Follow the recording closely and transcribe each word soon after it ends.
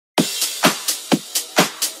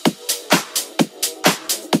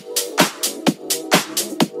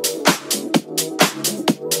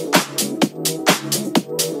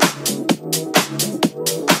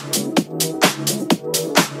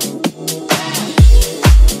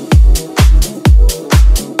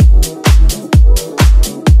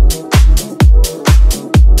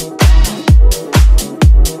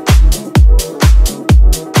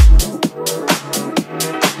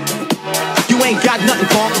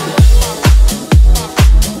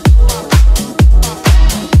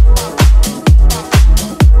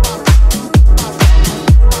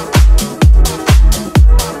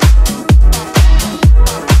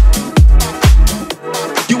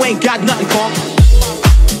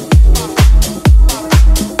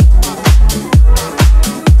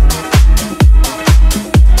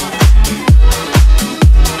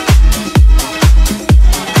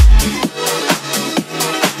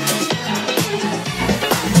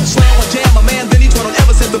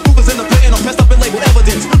putting on pressed up and labeled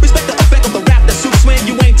evidence. Respect the effect of the rap that suits swing.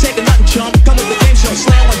 You ain't taking nothing, chump. Come with the game show,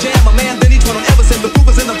 slam one jam, a man. Then each one on ever says the proof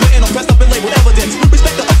is in the putting on pressed up and labeled evidence.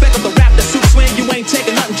 Respect the effect of the rap that suits swing. You ain't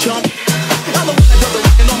taking nothing, chump. I'm the one that does the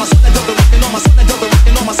rockin' on my son that does the rockin' on my son that does the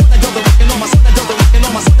rockin' on my son that does the rockin' on my son that does the rockin'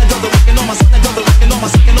 on my son that does the rockin' on my son that does the rockin' on my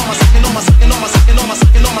second on my second on my second on my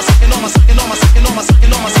second on my second on my second on my second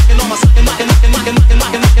on my second on my second on my second on my second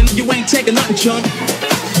knockin'. You ain't taking nothing, chump.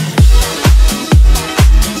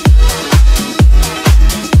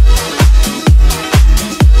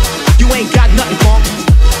 You ain't got nothing, punk.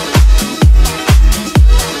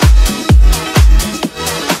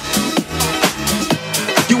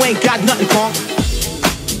 You ain't got nothing, punk.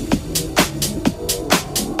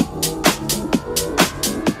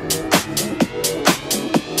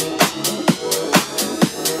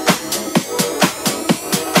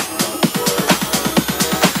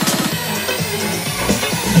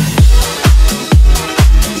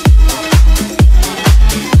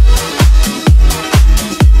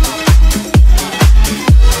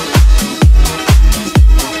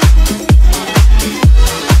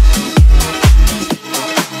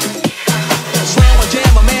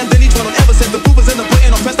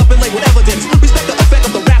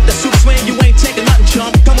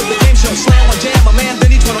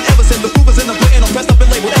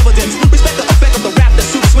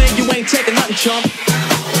 Chump.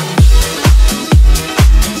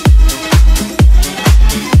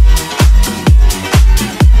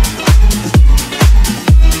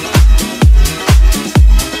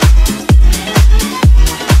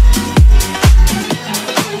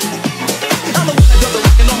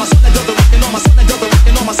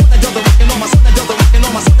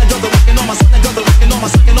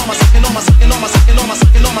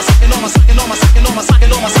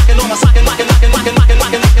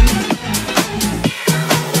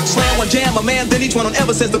 Jam a man, then each one on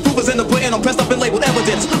ever says the proof is in the pudding on pressed up and labeled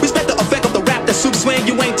evidence. Respect the effect of the rap that suits swing.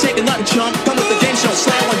 You ain't taking nothing, chump. Come with the game show,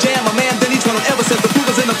 slam one jam a man, then each one on ever says the proof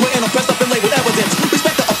is in the pudding on pressed up and labeled evidence.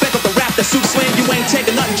 Respect the effect of the rap that suits swing. You ain't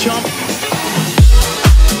taking nothing, chump.